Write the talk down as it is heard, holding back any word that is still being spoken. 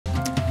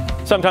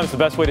Sometimes the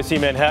best way to see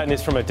Manhattan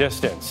is from a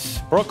distance.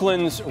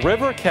 Brooklyn's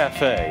River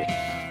Cafe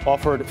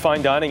offered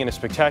fine dining and a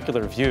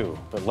spectacular view,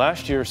 but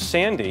last year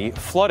Sandy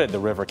flooded the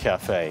River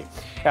Cafe.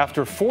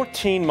 After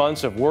 14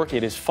 months of work,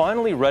 it is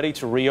finally ready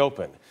to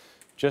reopen.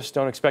 Just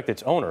don't expect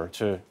its owner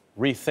to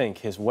rethink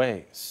his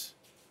ways.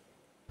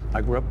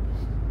 I grew up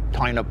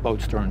tying up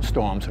boats during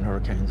storms and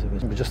hurricanes.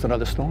 It was just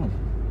another storm.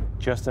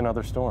 Just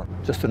another storm.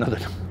 Just another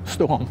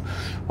storm,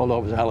 although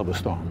it was a hell of a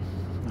storm.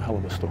 A hell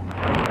of a storm.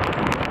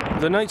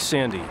 The night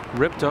Sandy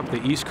ripped up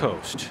the East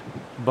Coast,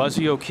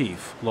 Buzzy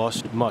O'Keefe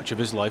lost much of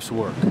his life's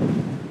work.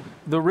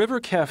 The River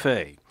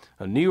Cafe,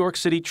 a New York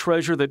City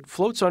treasure that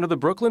floats under the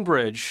Brooklyn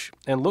Bridge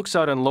and looks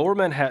out on lower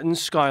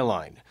Manhattan's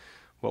skyline.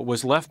 What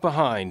was left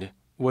behind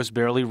was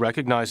barely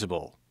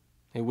recognizable.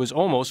 It was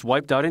almost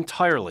wiped out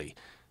entirely,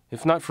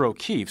 if not for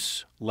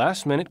O'Keefe's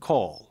last-minute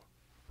call.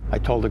 I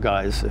told the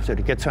guys, if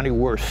it gets any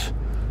worse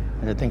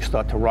and the things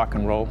start to rock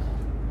and roll,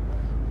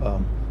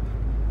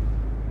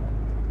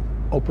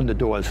 open the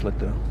doors, let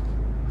the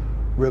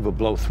river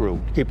blow through,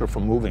 keep it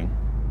from moving.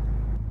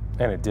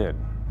 And it did.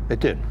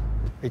 It did.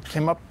 It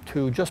came up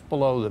to just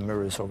below the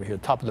mirrors over here,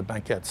 top of the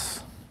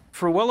banquettes.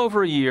 For well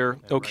over a year,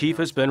 O'Keefe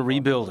has been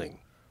rebuilding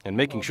and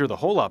making sure the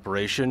whole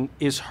operation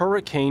is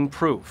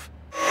hurricane-proof.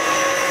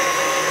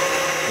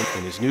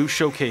 In his new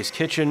showcase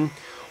kitchen,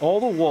 all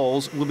the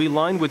walls will be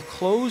lined with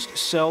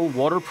closed-cell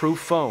waterproof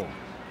foam.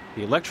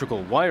 The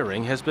electrical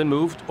wiring has been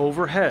moved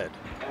overhead.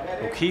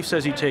 O'Keefe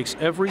says he takes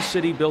every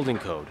city building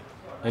code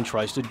and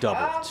tries to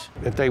double it.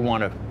 If they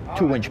want a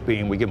 2-inch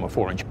beam, we give them a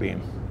 4-inch beam.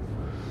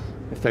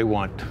 If they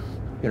want,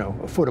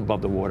 a foot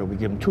above the water, we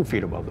give them 2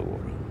 feet above the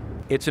water.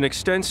 It's an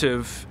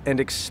extensive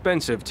and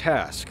expensive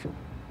task,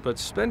 but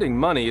spending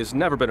money has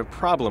never been a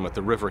problem at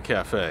the River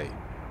Cafe.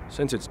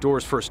 Since its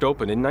doors first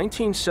opened in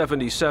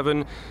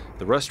 1977,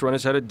 the restaurant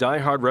has had a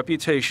die-hard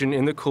reputation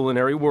in the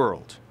culinary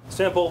world.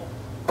 Simple,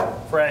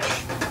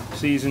 fresh,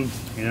 seasoned,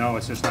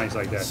 it's just nice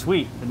like that.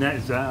 Sweet. And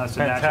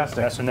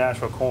that's a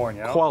natural corn,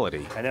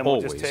 Quality and then we'll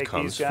always just take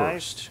comes these guys.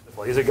 first.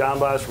 Well, these are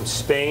gambas from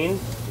Spain.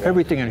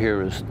 Everything in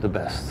here is the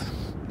best.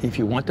 If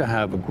you want to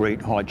have a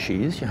great hard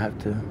cheese, you have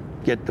to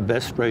get the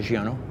best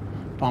Reggiano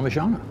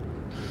Parmigiano.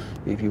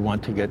 If you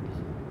want to get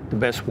the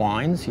best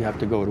wines, you have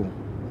to go to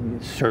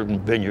certain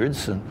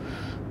vineyards, and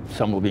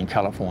some will be in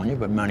California,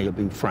 but many will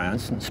be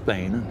France and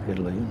Spain and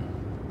Italy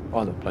and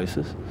other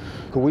places.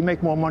 Could we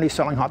make more money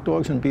selling hot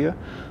dogs and beer?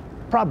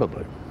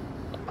 Probably.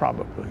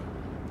 Probably.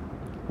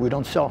 We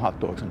don't sell hot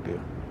dogs and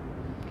beer.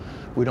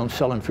 We don't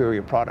sell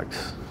inferior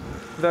products.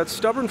 That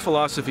stubborn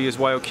philosophy is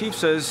why O'Keefe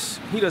says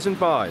he doesn't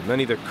buy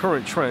many of the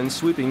current trends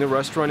sweeping the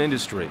restaurant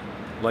industry,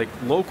 like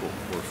local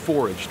or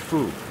foraged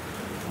food.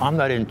 I'm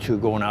not into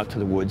going out to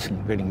the woods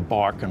and getting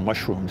bark and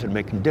mushrooms and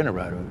making dinner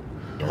out of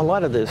it. A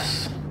lot of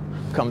this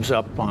comes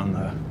up on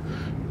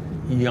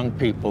young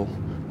people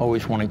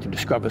always wanting to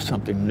discover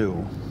something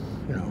new.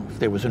 If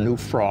there was a new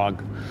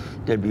frog,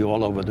 they'd be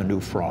all over the new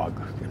frog.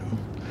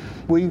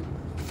 We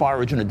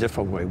forage in a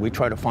different way. We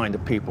try to find the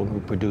people who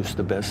produce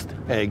the best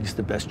eggs,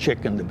 the best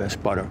chicken, the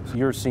best butter. So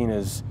you're seen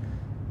as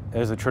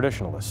a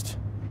traditionalist.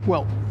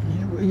 Well,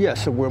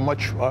 yes, we're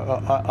much.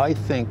 I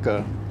think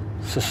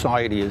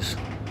society is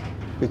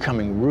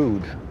becoming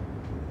rude.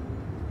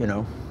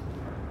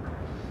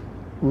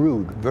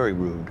 Rude, very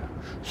rude.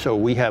 So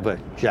we have a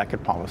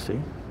jacket policy.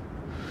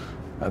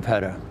 I've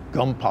had a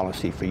gum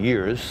policy for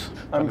years.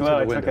 I'm glad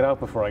I took it out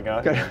before I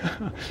got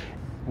here.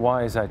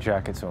 Why is that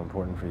jacket so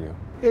important for you?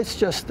 It's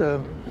just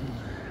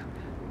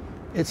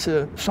it's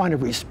a sign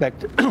of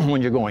respect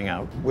when you're going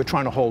out. We're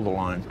trying to hold the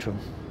line to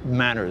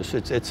manners.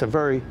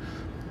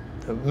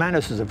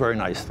 Manners is a very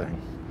nice thing.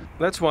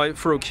 That's why,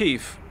 for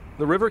O'Keefe,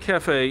 the River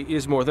Cafe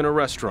is more than a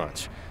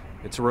restaurant.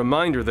 It's a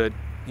reminder that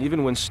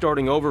even when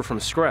starting over from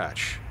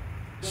scratch,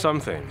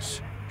 some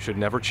things should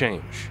never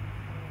change.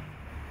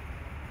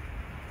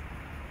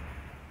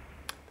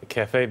 The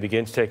cafe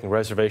begins taking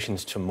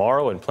reservations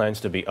tomorrow and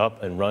plans to be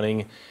up and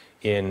running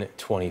in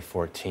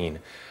 2014.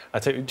 I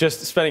tell you,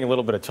 just spending a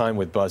little bit of time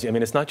with Buzzy,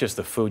 it's not just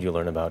the food you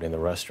learn about in the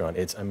restaurant.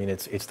 It's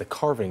the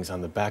carvings on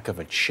the back of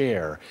a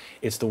chair.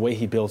 It's the way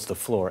he builds the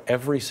floor.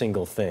 Every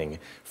single thing,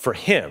 for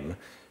him,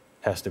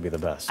 has to be the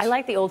best. I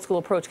like the old school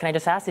approach. Can I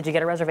just ask, did you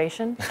get a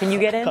reservation? Can you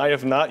get in? I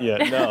have not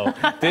yet, no.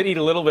 Did eat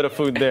a little bit of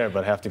food there,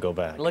 but have to go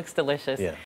back. Looks delicious. Yeah.